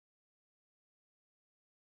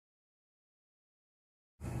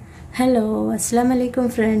Hello അസ്സലാമു അലൈക്കും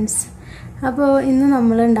friends. അപ്പോൾ ഇന്ന്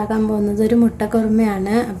നമ്മൾ ഉണ്ടാക്കാൻ പോകുന്നത് ഒരു മുട്ട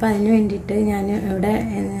കുറുമയാണ്. അപ്പോൾ അതിന് വേണ്ടിയിട്ട് ഞാൻ ഇവിടെ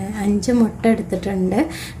 5 മുട്ട എടുത്തിട്ടുണ്ട്.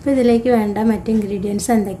 അപ്പോൾ ഇതിലേക്ക് വേണ്ട മറ്റ്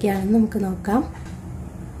ഇൻഗ്രീഡിയൻസ് എന്തൊക്കെയാണെന്ന് നമുക്ക് നോക്കാം.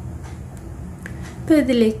 അപ്പോൾ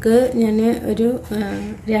ഇതിലേക്ക് ഞാൻ ഒരു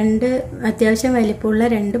 2 അത്യാവശ്യം വലിപ്പമുള്ള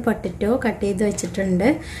 2 പൊട്ടറ്റോ കട്ട് ചെയ്ത് വെച്ചിട്ടുണ്ട്.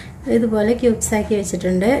 ഇതുപോലെ ക്യൂബ്സ് ആക്കി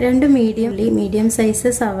വെച്ചിട്ടുണ്ട്. 2 മീഡിയം സൈസ്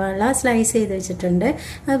സവാള സ്ലൈസ് ചെയ്ത് വെച്ചിട്ടുണ്ട്.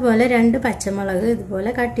 അതുപോലെ 2 പച്ചമുളക്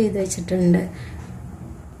ഇതുപോലെ കട്ട് ചെയ്ത് വെച്ചിട്ടുണ്ട്.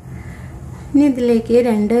 ഇനി ഇതിലേക്ക്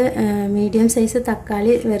 2 മീഡിയം സൈസ്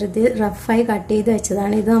തക്കാളി വെറുതെ റഫായി കട്ട് ചെയ്ത്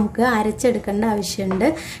വെച്ചതാണ്. ഇത് നമുക്ക് അരച്ചെടുക്കേണ്ട ആവശ്യമുണ്ട്.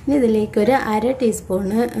 ഇനി ഇതിലേക്ക് ഒരു 1/2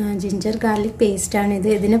 ടീസ്പൂണ് ജിഞ്ചർ ഗാർലിക് പേസ്റ്റാണ് ഇത്.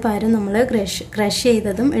 ഇതിന് പകരം നമ്മൾ ക്രഷ്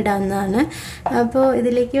ചെയ്തതും ഇടാവുന്നതാണ്. അപ്പോൾ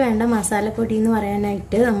ഇതിലേക്ക് വേണ്ട മസാലപ്പൊടി എന്ന്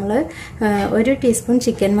പറയാനായിട്ട് നമ്മൾ 1 ടീസ്പൂൺ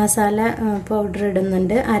ചിക്കൻ മസാല പൗഡർ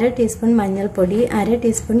ഇടുന്നുണ്ട്, 1/2 ടീസ്പൂൺ മഞ്ഞൾപ്പൊടി, 1/2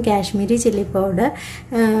 ടീസ്പൂൺ കാശ്മീരി ചില്ലി പൗഡർ.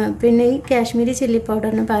 പിന്നെ ഈ കാശ്മീരി ചില്ലി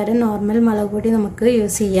പൗഡറിന് പകരം നോർമൽ മുളക് പൊടി നമുക്ക്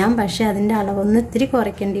യൂസ് ചെയ്യാം, പക്ഷേ അതിൻ്റെ അളവൊന്ന് ഇത്തിരി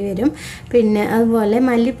കുറയ്ക്കേണ്ടി വരും. പിന്നെ അതുപോലെ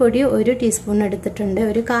മല്ലിപ്പൊടി 1 ടീസ്പൂൺ എടുത്തിട്ടുണ്ട്,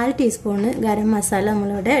 ഒരു 1/4 ടീസ്പൂണ് ഗരം മസാല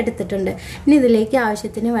നമ്മളിവിടെ എടുത്തിട്ടുണ്ട്. ഇനി ഇതിലേക്ക്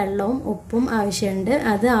ആവശ്യത്തിന് വെള്ളവും ഉപ്പും ആവശ്യമുണ്ട്.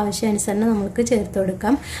 അത് ആവശ്യാനുസരണം നമുക്ക് ചേർത്ത്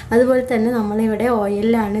കൊടുക്കാം. അതുപോലെ തന്നെ നമ്മളിവിടെ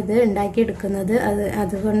ഓയിലാണ് ഇത് ഉണ്ടാക്കിയെടുക്കുന്നത്,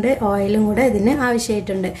 അതുകൊണ്ട് ഓയിലും കൂടെ ഇതിന്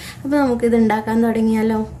ആവശ്യമായിട്ടുണ്ട്. അപ്പോൾ നമുക്കിത് ഉണ്ടാക്കാൻ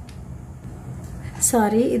തുടങ്ങിയാലോ.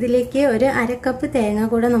 ഇതിലേക്ക് ഒരു 1/2 കപ്പ് തേങ്ങ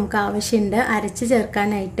കൂടെ നമുക്ക് ആവശ്യമുണ്ട് അരച്ച്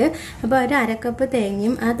ചേർക്കാനായിട്ട്. അപ്പോൾ ഒരു 1/2 കപ്പ്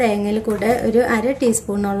തേങ്ങയും ആ തേങ്ങയിൽ കൂടെ ഒരു 1/2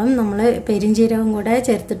 ടീസ്പൂണോളം നമ്മൾ പെരിഞ്ജീരകം കൂടെ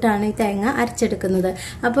ചേർത്തിട്ടാണ് ഈ തേങ്ങ അരച്ചെടുക്കുന്നത്.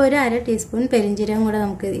 അപ്പോൾ ഒരു 1/2 ടീസ്പൂൺ പെരിഞ്ജീരകം കൂടെ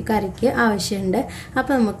നമുക്ക് ഈ കറിക്ക് ആവശ്യമുണ്ട്.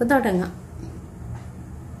 അപ്പോൾ നമുക്ക് തുടങ്ങാം.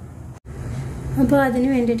 അപ്പോൾ അതിന്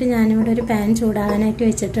വേണ്ടിയിട്ട് ഞാനിവിടെ ഒരു പാൻ ചൂടാകാനായിട്ട്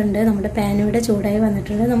വെച്ചിട്ടുണ്ട്. നമ്മുടെ പാൻ ഇവിടെ ചൂടായി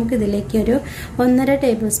വന്നിട്ടുണ്ട്. നമുക്കിതിലേക്ക് ഒരു 1.5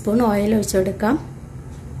 ടേബിൾ സ്പൂൺ ഓയിൽ ഒഴിച്ചു കൊടുക്കാം.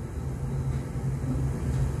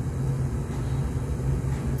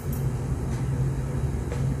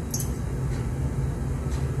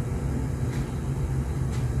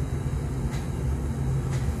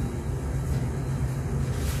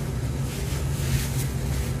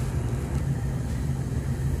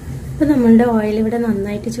 അപ്പോൾ നമ്മളുടെ ഓയിൽ ഇവിടെ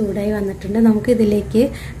നന്നായിട്ട് ചൂടായി വന്നിട്ടുണ്ട്. നമുക്ക് ഇതിലേക്ക്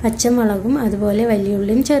പച്ചമുളകും അതുപോലെ വലിയ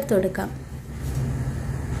ഉള്ളിയും ചേർത്ത് കൊടുക്കാം.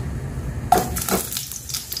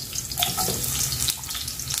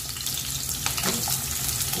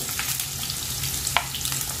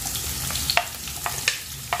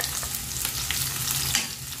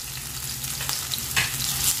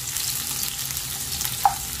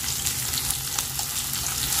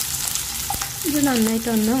 ഇത്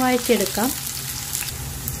നന്നായിട്ടൊന്ന് വഴറ്റിയെടുക്കാം.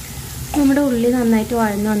 നമ്മുടെ ഉള്ളി നന്നായിട്ട്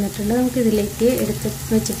വഴന്നു വന്നിട്ടുണ്ട്. നമുക്കിതിലേക്ക് എടുത്ത്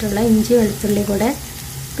വെച്ചിട്ടുള്ള ഇഞ്ചി വെളുത്തുള്ളി കൂടെ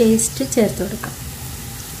പേസ്റ്റ് ചേർത്ത് കൊടുക്കാം.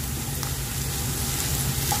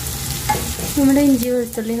 നമ്മുടെ ഇഞ്ചി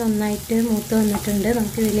വെളുത്തുള്ളി നന്നായിട്ട് മൂത്ത് വന്നിട്ടുണ്ട്.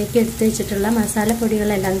 നമുക്കിതിലേക്ക് എടുത്ത് വെച്ചിട്ടുള്ള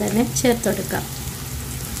മസാലപ്പൊടികളെല്ലാം തന്നെ ചേർത്ത് കൊടുക്കാം.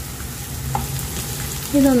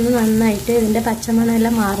 ഇതൊന്ന് നന്നായിട്ട് ഇതിൻ്റെ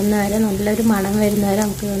പച്ചമണമെല്ലാം മാറുന്നവരെ, നല്ലൊരു മണം വരുന്നവരെ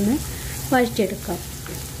നമുക്കിതൊന്ന് വഴറ്റിയെടുക്കാം.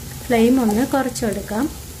 ഫ്ലെയിം ഒന്ന് കുറച്ച് കൊടുക്കാം.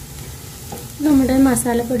 നമ്മുടെ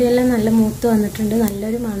മസാലപ്പൊടിയെല്ലാം നല്ല മൂത്ത് വന്നിട്ടുണ്ട്,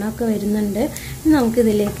 നല്ലൊരു മണമൊക്കെ വരുന്നുണ്ട്. ഇനി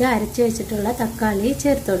നമുക്കിതിലേക്ക് അരച്ച് വെച്ചിട്ടുള്ള തക്കാളി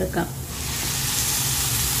ചേർത്ത് കൊടുക്കാം.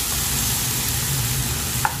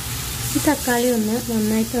 ഈ തക്കാളി ഒന്ന്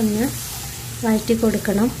നന്നായിട്ടൊന്ന് വഴറ്റി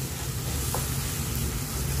കൊടുക്കണം.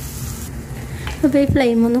 അപ്പോൾ ഈ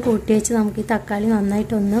ഫ്ലെയിം ഒന്ന് കൂട്ടി വെച്ച് നമുക്ക് ഈ തക്കാളി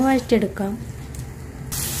നന്നായിട്ടൊന്ന് വഴറ്റിയെടുക്കാം.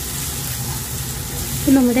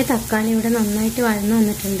 അപ്പോൾ നമ്മുടെ തക്കാളി ഇവിടെ നന്നായിട്ട് വഴന്നു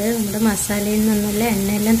വന്നിട്ടുണ്ട്. നമ്മുടെ മസാലയിൽ നിന്നുള്ള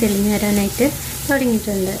എണ്ണയെല്ലാം തെളിഞ്ഞു വരാനായിട്ട്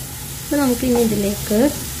തുടങ്ങിയിട്ടുണ്ട്. അപ്പോൾ നമുക്കിനി ഇതിലേക്ക്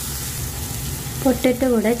പൊട്ടറ്റോ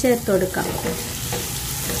കൂടെ ചേർത്ത് കൊടുക്കാം.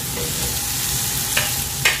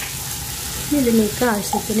 ഇതിലേക്ക്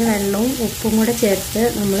ആവശ്യത്തിന് വെള്ളവും ഉപ്പും കൂടെ ചേർത്ത്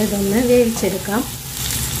നമ്മളിതൊന്ന് വേവിച്ചെടുക്കാം.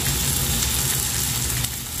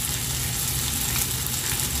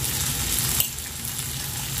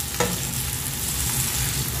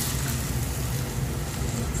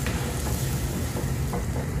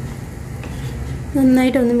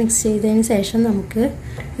 നന്നായിട്ടൊന്ന് മിക്സ് ചെയ്തതിന് ശേഷം നമുക്ക്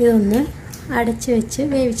ഇതൊന്ന് അടച്ച് വെച്ച്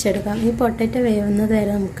വേവിച്ചെടുക്കാം. ഈ പൊട്ടറ്റോ വേവുന്നത്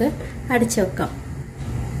വരെ നമുക്ക് അടച്ചു വെക്കാം.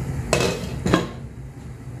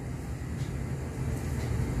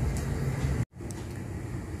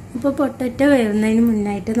 ഇപ്പോൾ പൊട്ടറ്റോ വേവുന്നതിന്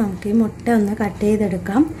മുന്നായിട്ട് നമുക്ക് ഈ മുട്ട ഒന്ന് കട്ട്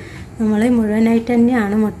ചെയ്തെടുക്കാം. നമ്മൾ മുഴുവനായിട്ട്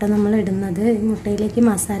തന്നെയാണ് മുട്ട നമ്മൾ ഇടുന്നത്. ഈ മുട്ടയിലേക്ക്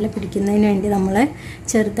മസാല പിടിക്കുന്നതിന് വേണ്ടി നമ്മൾ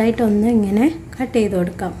ചെറുതായിട്ടൊന്ന് ഇങ്ങനെ കട്ട് ചെയ്ത്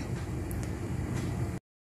കൊടുക്കാം.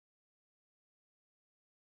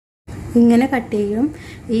 ഇങ്ങനെ കട്ട് ചെയ്യും.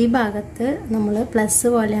 ഈ ഭാഗത്ത് നമ്മൾ പ്ലസ്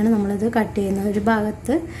പോലെയാണ് നമ്മളിത് കട്ട് ചെയ്യുന്നത്. ഒരു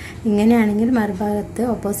ഭാഗത്ത് ഇങ്ങനെയാണെങ്കിൽ മറുഭാഗത്ത്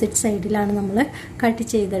ഓപ്പോസിറ്റ് സൈഡിലാണ് നമ്മൾ കട്ട്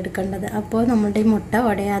ചെയ്തെടുക്കേണ്ടത്. അപ്പോൾ നമ്മുടെ ഈ മുട്ട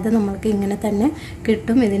ഉടയാതെ നമ്മൾക്ക് ഇങ്ങനെ തന്നെ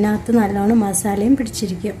കിട്ടും. ഇതിനകത്ത് നല്ലോണം മസാലയും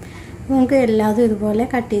പിടിച്ചിരിക്കും. നമുക്ക് എല്ലാതും ഇതുപോലെ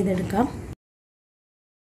കട്ട് ചെയ്തെടുക്കാം.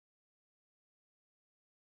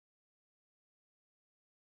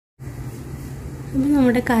 അപ്പോൾ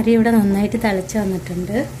നമ്മുടെ കറി ഇവിടെ നന്നായിട്ട് തിളച്ച്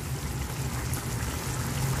വന്നിട്ടുണ്ട്.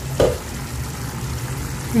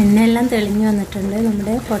 എണ്ണയെല്ലാം തെളിഞ്ഞ് വന്നിട്ടുണ്ട്.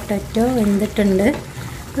 നമ്മുടെ പൊട്ടറ്റോ വെന്തിട്ടുണ്ട്.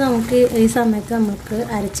 അപ്പോൾ നമുക്ക് ഈ സമയത്ത് നമുക്ക്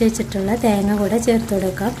അരച്ച് വെച്ചിട്ടുള്ള തേങ്ങ കൂടെ ചേർത്ത്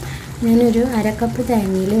കൊടുക്കാം. ഞാനൊരു 1/2 കപ്പ്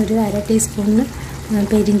തേങ്ങയിൽ ഒരു 1/2 ടീസ്പൂൺ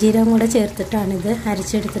പെരിഞ്ചീരകം കൂടെ ചേർത്തിട്ടാണിത്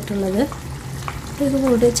അരച്ചെടുത്തിട്ടുള്ളത്. ഇത്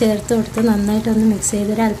കൂടി ചേർത്ത് കൊടുത്ത് നന്നായിട്ടൊന്ന് മിക്സ്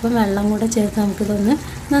ചെയ്ത് ഒരല്പം വെള്ളം കൂടെ ചേർത്ത് നമുക്കിതൊന്ന്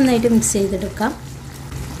നന്നായിട്ട് മിക്സ് ചെയ്തെടുക്കാം.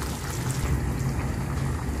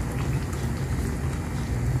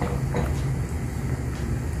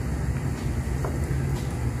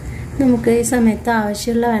 നമുക്ക് ഈ സമയത്ത്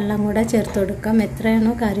ആവശ്യമുള്ള വെള്ളം കൂടെ ചേർത്ത് കൊടുക്കാം.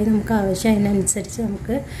 എത്രയാണോ കറി നമുക്ക് ആവശ്യം അതിനനുസരിച്ച്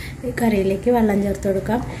നമുക്ക് ഈ കറിയിലേക്ക് വെള്ളം ചേർത്ത്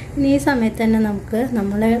കൊടുക്കാം. ഇനി ഈ സമയത്ത് തന്നെ നമുക്ക്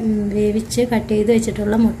നമ്മൾ വേവിച്ച് കട്ട് ചെയ്ത്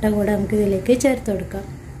വെച്ചിട്ടുള്ള മുട്ട കൂടെ നമുക്ക് ഇതിലേക്ക് ചേർത്ത് കൊടുക്കാം.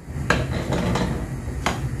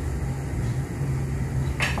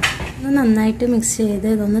 നന്നായിട്ട് മിക്സ് ചെയ്ത്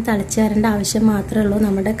ഇതൊന്ന് തിളച്ച് വരേണ്ട ആവശ്യം മാത്രമേ ഉള്ളൂ.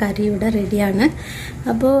 നമ്മുടെ കറി ഇവിടെ റെഡിയാണ്.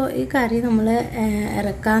 അപ്പോൾ ഈ കറി നമ്മൾ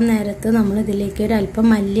ഇറക്കാൻ നേരത്ത് നമ്മൾ ഇതിലേക്ക് ഒരു അല്പം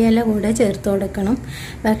മല്ലിയില കൂടെ ചേർത്ത് കൊടുക്കണം.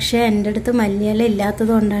 പക്ഷേ എൻ്റെ അടുത്ത് മല്ലിയില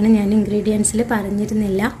ഇല്ലാത്തത് കൊണ്ടാണ് ഞാൻ ഇൻഗ്രീഡിയൻസിൽ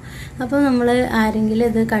പറഞ്ഞിരുന്നില്ല. അപ്പോൾ നമ്മൾ ആരെങ്കിലും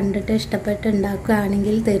ഇത് കണ്ടിട്ട് ഇഷ്ടപ്പെട്ട്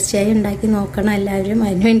ഉണ്ടാക്കുകയാണെങ്കിൽ തീർച്ചയായും ഉണ്ടാക്കി നോക്കണം എല്ലാവരും.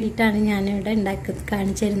 അതിന് വേണ്ടിയിട്ടാണ് ഞാനിവിടെ ഉണ്ടാക്കി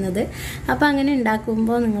കാണിച്ചു തരുന്നത്. അപ്പോൾ അങ്ങനെ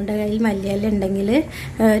ഉണ്ടാക്കുമ്പോൾ നിങ്ങളുടെ കയ്യിൽ മല്ലിയില ഉണ്ടെങ്കിൽ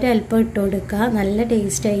ഒരല്പം ഇട്ട് കൊടുക്കുക. നല്ല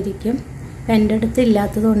ടേസ്റ്റ് ആയിരിക്കും. എൻ്റെ അടുത്ത്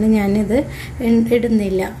ഇല്ലാത്തത് കൊണ്ട് ഞാനിത്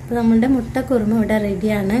ഇടുന്നില്ല. അപ്പോൾ നമ്മുടെ മുട്ട കുറുമ ഇവിടെ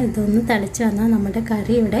റെഡിയാണ്. ഇതൊന്ന് തിളച്ച് വന്നാൽ നമ്മുടെ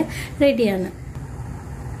കറി ഇവിടെ റെഡിയാണ്.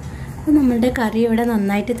 അപ്പോൾ നമ്മുടെ കറി ഇവിടെ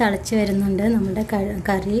നന്നായിട്ട് തിളച്ച് വരുന്നുണ്ട്. നമ്മുടെ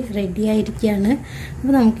കറി റെഡി ആയിരിക്കുകയാണ്.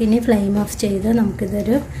 അപ്പോൾ നമുക്കിനി ഫ്ലെയിം ഓഫ് ചെയ്ത്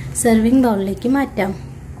നമുക്കിതൊരു സെർവിങ് ബൗളിലേക്ക് മാറ്റാം.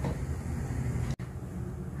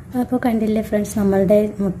 അപ്പോൾ കണ്ടില്ലേ ഫ്രണ്ട്സ്, നമ്മളുടെ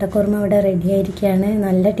മുട്ടക്കുറുമ ഇവിടെ റെഡി ആയിരിക്കുകയാണ്.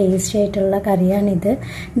 നല്ല ടേസ്റ്റി ആയിട്ടുള്ള കറിയാണിത്.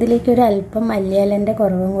 ഇതിലേക്ക് ഒരു അല്പം മല്ലിയിലൻ്റെ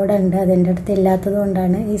കുറവും കൂടെ ഉണ്ട്. അതിൻ്റെ അടുത്ത് ഇല്ലാത്തത്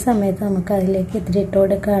കൊണ്ടാണ്. ഈ സമയത്ത് നമുക്ക് അതിലേക്ക് ഇത്തിരി ഇട്ട്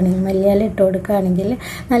കൊടുക്കുകയാണെങ്കിൽ മല്ലിയില ഇട്ട് കൊടുക്കുകയാണെങ്കിൽ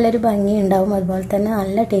നല്ലൊരു ഭംഗി ഉണ്ടാവും. അതുപോലെ തന്നെ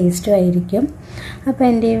നല്ല ടേസ്റ്റും ആയിരിക്കും. അപ്പോൾ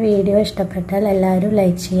എൻ്റെ ഈ വീഡിയോ ഇഷ്ടപ്പെട്ടാൽ എല്ലാവരും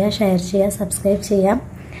ലൈക്ക് ചെയ്യുക, ഷെയർ ചെയ്യുക, സബ്സ്ക്രൈബ് ചെയ്യാം.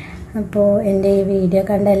 അപ്പോൾ എൻ്റെ ഈ വീഡിയോ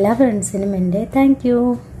കണ്ട എല്ലാ ഫ്രണ്ട്സിനും എൻ്റെ താങ്ക് യു.